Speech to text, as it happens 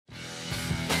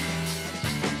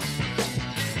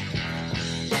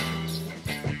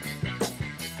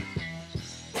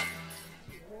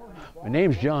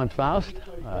name's John Foust.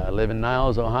 I live in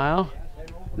Niles, Ohio.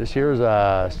 This here is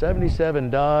a 77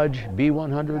 Dodge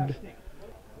B100.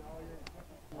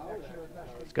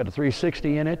 It's got a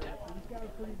 360 in it,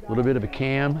 a little bit of a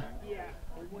cam,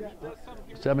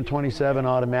 727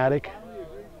 automatic.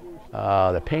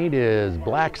 The paint is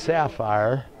black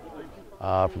sapphire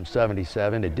from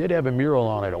 77. It did have a mural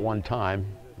on it at one time,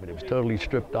 but it was totally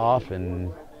stripped off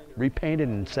and repainted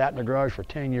and sat in the garage for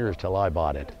 10 years till I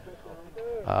bought it.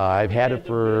 I've had it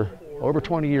for over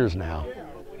 20 years now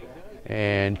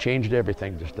and changed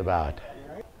everything just about.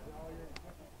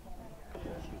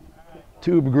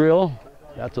 Tube grill,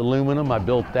 that's aluminum, I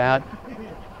built that.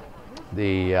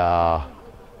 The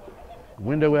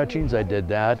window etchings, I did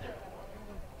that.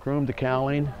 Chrome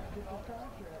decaling.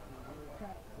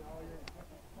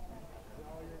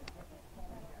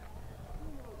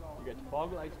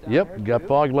 Yep, got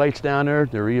fog lights down there.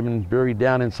 They're even buried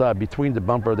down inside between the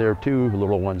bumper there too,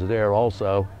 little ones there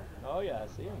also. Oh yeah, I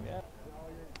see them, yeah.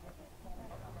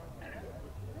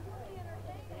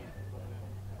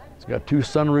 It's got two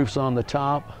sunroofs on the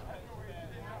top.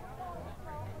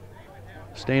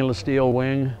 Stainless steel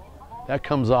wing. That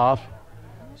comes off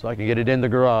so I can get it in the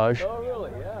garage. Oh really,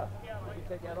 yeah. Did you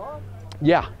take that off?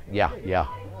 Yeah. Oh,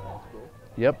 that's cool.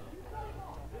 Yep.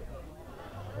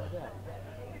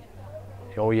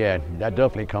 Oh yeah, that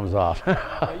definitely comes off. You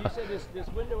said this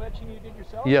window etching you did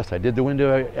yourself? Yes, I did the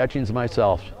window etchings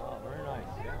myself. Oh, very nice.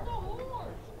 Yeah.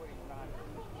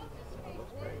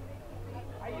 Looks great.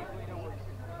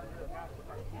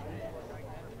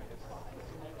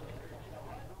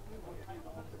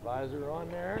 Visor on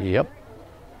there? Yep.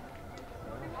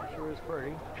 Sure is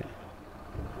pretty.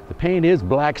 The paint is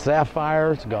black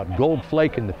sapphire. It's got gold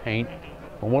flake in the paint.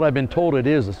 From what I've been told, it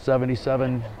is a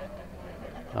 77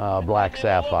 black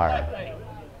sapphire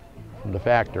from the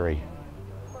factory.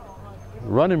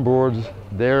 Running boards,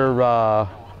 they're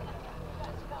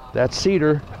that's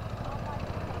cedar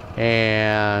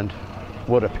and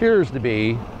what appears to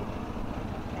be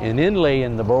an inlay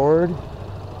in the board.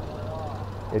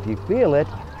 If you feel it,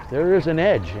 there is an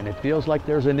edge and it feels like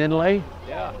there's an inlay.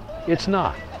 Yeah. It's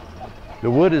not.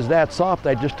 The wood is that soft,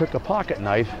 I just took a pocket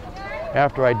knife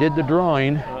after I did the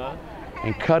drawing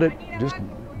and cut it, just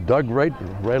dug right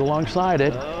alongside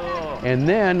it. Oh. And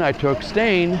then I took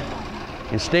stain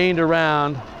and stained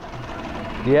around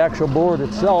the actual board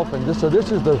itself. And so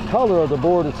this is the color of the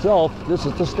board itself. This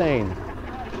is the stain.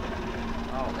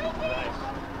 Oh,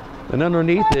 nice. And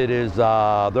underneath it is,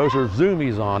 those are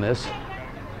zoomies on this.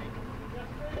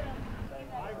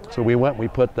 So we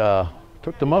took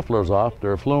the mufflers off.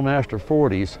 They're Flowmaster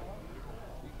 40s.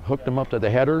 Hooked them up to the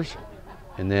headers.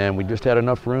 And then we just had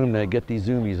enough room to get these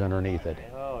zoomies underneath it.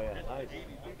 Oh yeah, nice.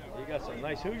 You got some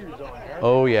nice Hoosiers on here.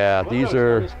 Oh yeah, these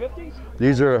are 50s?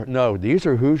 These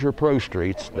are Hoosier Pro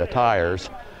Streets, the tires.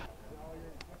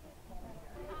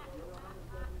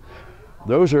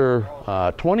 Those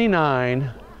are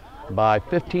 29 by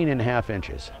 15.5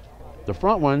 inches. The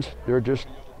front ones, they're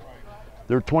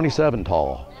 27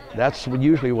 tall. That's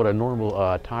usually what a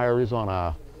normal tire is on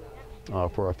a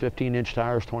for a 15-inch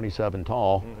tire is 27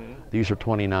 tall. Mm-hmm. These are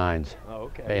 29s. Oh,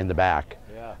 okay. In the back.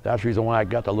 Yeah. That's the reason why I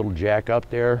got the little jack up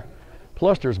there.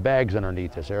 Plus there's bags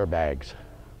underneath this, airbags.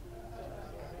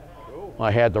 Cool.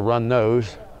 I had to run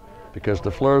those because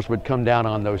the flares would come down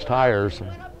on those tires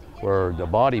or the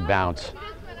body bounce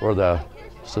or the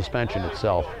suspension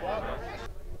itself.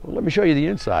 Well, let me show you the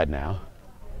inside now.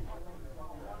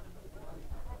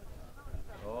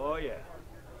 Oh yeah.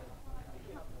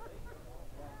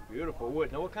 Beautiful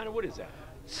wood. Now what kind of wood is that?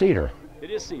 Cedar. It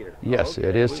is cedar. Yes, oh, okay.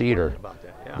 it is cedar. About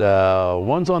that. Yeah. The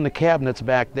ones on the cabinets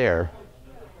back there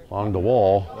along the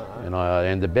wall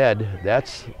and the bed,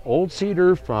 that's old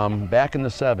cedar from back in the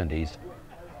 70s.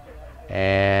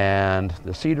 And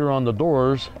the cedar on the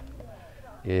doors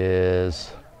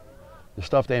is the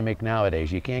stuff they make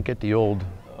nowadays. You can't get the old,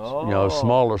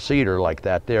 smaller cedar like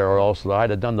that there, or else I'd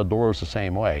have done the doors the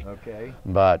same way. Okay.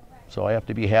 But, so I have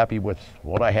to be happy with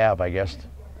what I have, I guess.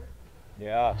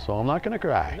 Yeah. So I'm not going to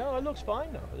cry. No, it looks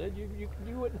fine though.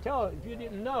 You wouldn't tell if you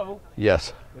didn't know.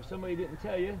 Yes. If somebody didn't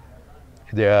tell you.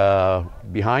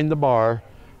 Behind the bar,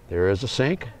 there is a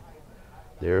sink.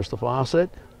 There's the faucet.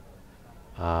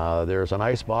 There's an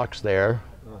ice box there.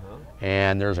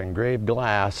 And there's engraved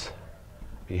glass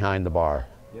behind the bar.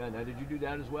 Yeah, now did you do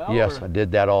that as well? Yes, or? I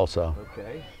did that also.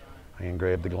 Okay. I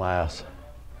engraved the glass.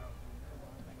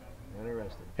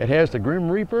 Interesting. It has the Grim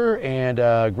Reaper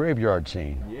and graveyard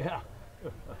scene. Yeah.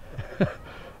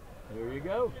 There you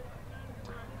go.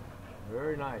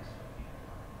 Very nice.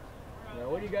 Now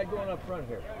what do you got going up front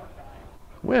here?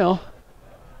 Well,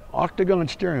 octagon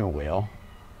steering wheel.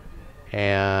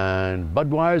 and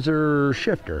Budweiser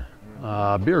shifter,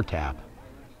 beer tap.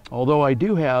 Although I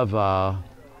do have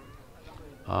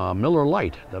Miller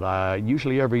Lite that I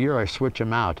usually every year I switch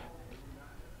them out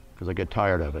because I get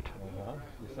tired of it.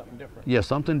 Something different. Yeah,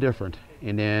 something different.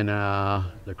 And then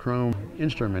the chrome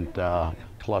instrument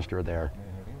cluster there.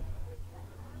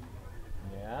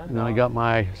 Yeah. And then I got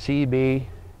my CB,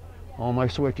 all my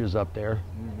switches up there.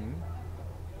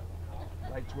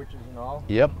 Light switches and all.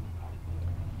 Yep.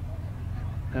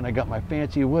 And I got my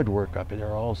fancy woodwork up in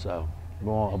there also,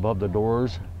 going above the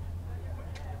doors.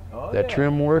 Oh, That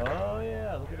trim work. Oh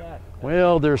yeah, look at that.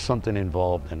 Well, there's something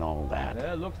involved in all that.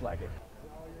 Yeah, it looks like it.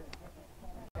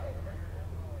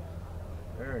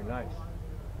 Very nice.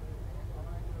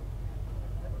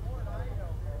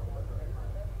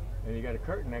 And you got a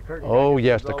curtain. That curtain. Oh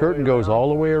yes, the curtain goes all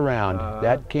the way around. Uh-huh.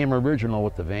 That came original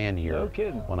with the van here. No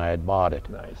kidding. When I had bought it.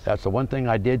 Nice. That's the one thing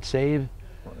I did save.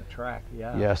 On the track,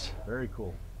 yeah. Yes. Very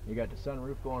cool. You got the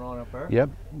sunroof going on up there? Yep.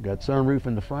 Got sunroof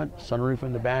in the front, sunroof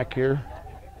in the back here.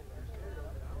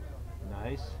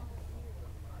 Nice.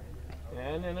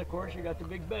 And then of course you got the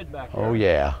big bed back there. Oh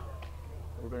yeah.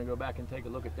 We're going to go back and take a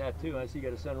look at that too. I see you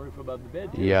got a sunroof above the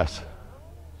bed too. Yes.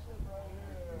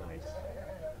 Nice.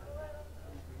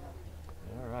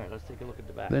 All right, let's take a look at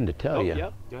the back. Then to tell you,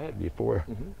 Yep, go ahead. before,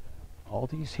 all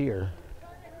these here,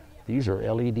 these are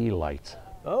LED lights.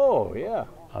 Oh, yeah.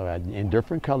 In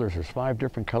different colors. There's 5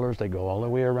 different colors. They go all the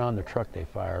way around the truck. They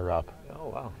fire up. Oh,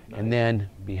 wow. Nice. And then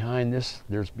behind this,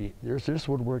 there's this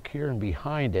woodwork here, and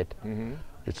behind it,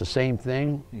 it's the same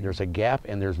thing. There's a gap,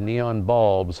 and there's neon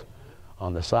bulbs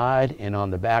on the side and on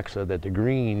the back, so that the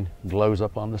green glows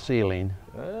up on the ceiling.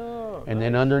 Oh, And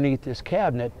then underneath this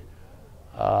cabinet,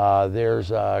 there's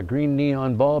a green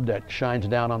neon bulb that shines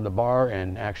down on the bar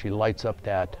and actually lights up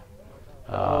that.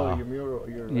 your mural.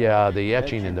 Your, Yeah, the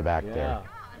etching in the back yeah. there.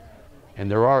 And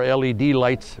there are LED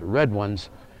lights, red ones,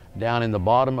 down in the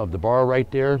bottom of the bar right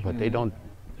there, but they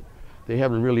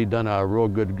haven't really done a real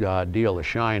good deal of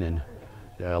shining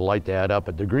to light that up,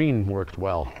 but the green works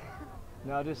well.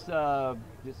 Now these vines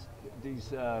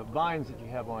that you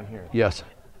have on here, Yes.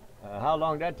 how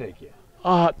long did that take you?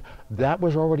 That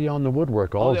was already on the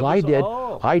woodwork. All that I was- did,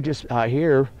 oh. I just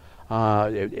here,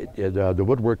 the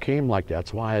woodwork came like that,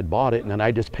 that's why I had bought it, and then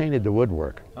I just painted the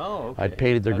woodwork. Oh, okay. I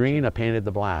painted the Gotcha. green, I painted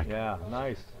the black. Yeah,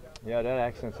 nice. Yeah, that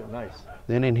accents it nice.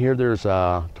 Then in here there's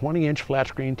a 20-inch flat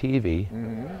screen TV.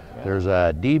 Yeah. There's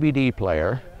a DVD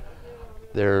player.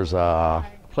 There's a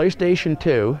PlayStation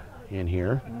 2 in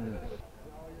here.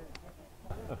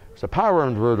 There's a power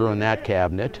inverter in that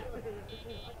cabinet.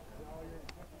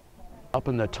 Up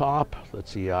in the top,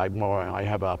 let's see, I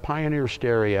have a Pioneer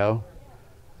stereo,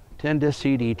 10-disc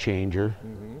CD changer,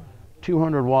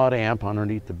 200-watt amp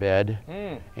underneath the bed,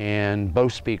 and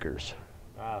both speakers.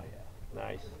 Oh, yeah,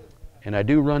 nice. And I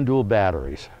do run dual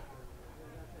batteries.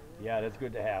 Yeah, that's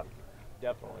good to have.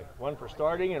 Definitely. One for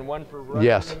starting and one for running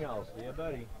Yes. everything else. Yeah,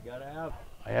 buddy. Gotta have.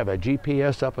 I have a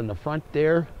GPS up in the front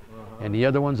there, and the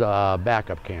other one's a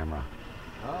backup camera.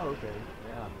 Oh, okay.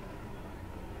 Yeah.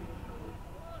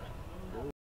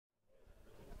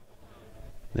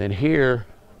 Then here,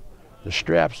 the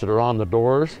straps that are on the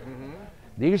doors,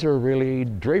 these are really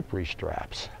drapery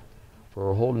straps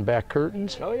for holding back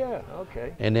curtains. Oh, yeah.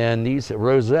 Okay. And then these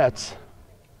rosettes,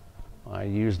 I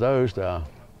use those to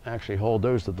actually hold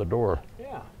those to the door.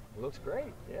 Yeah. It looks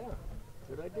great. Yeah.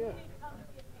 Good idea.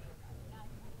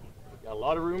 Got a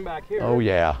lot of room back here. Oh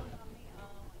yeah.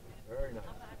 Very nice.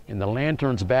 And the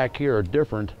lanterns back here are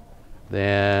different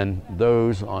than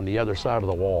those on the other side of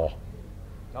the wall.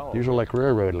 Oh, These are like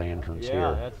railroad lanterns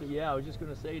yeah, here. that's I was just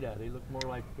going to say that. They look more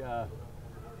like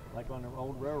on the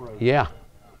old railroad. Yeah.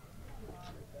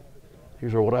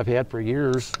 These are what I've had for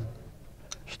years,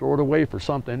 stored away for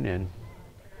something, and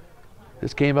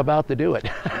this came about to do it.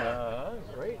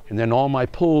 Great. And then all my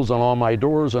pulls on all my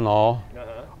doors and all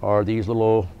are these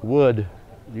little wood.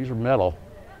 These are metal,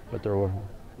 but they're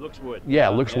Looks wood. yeah,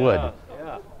 it looks wood.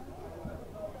 Yeah.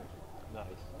 Nice.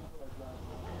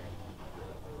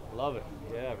 Love it.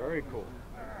 Yeah, very cool.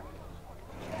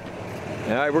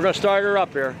 All right, we're going to start her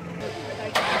up here.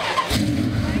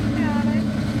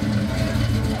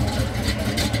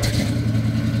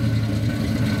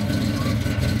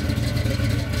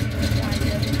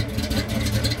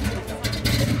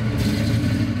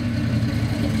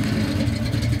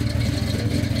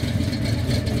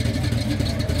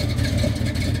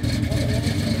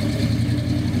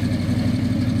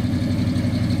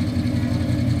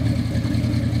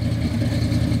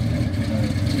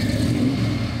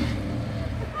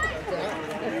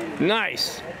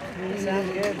 Nice.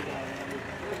 Sounds good.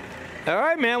 All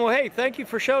right, man. Well, hey, thank you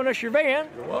for showing us your van.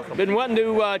 You're welcome. Been wanting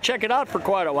to check it out for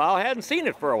quite a while. Hadn't seen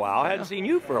it for a while. Hadn't seen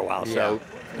you for a while. So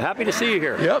happy to see you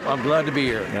here. Yep, I'm glad to be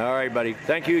here. All right, buddy.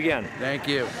 Thank you again. Thank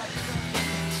you.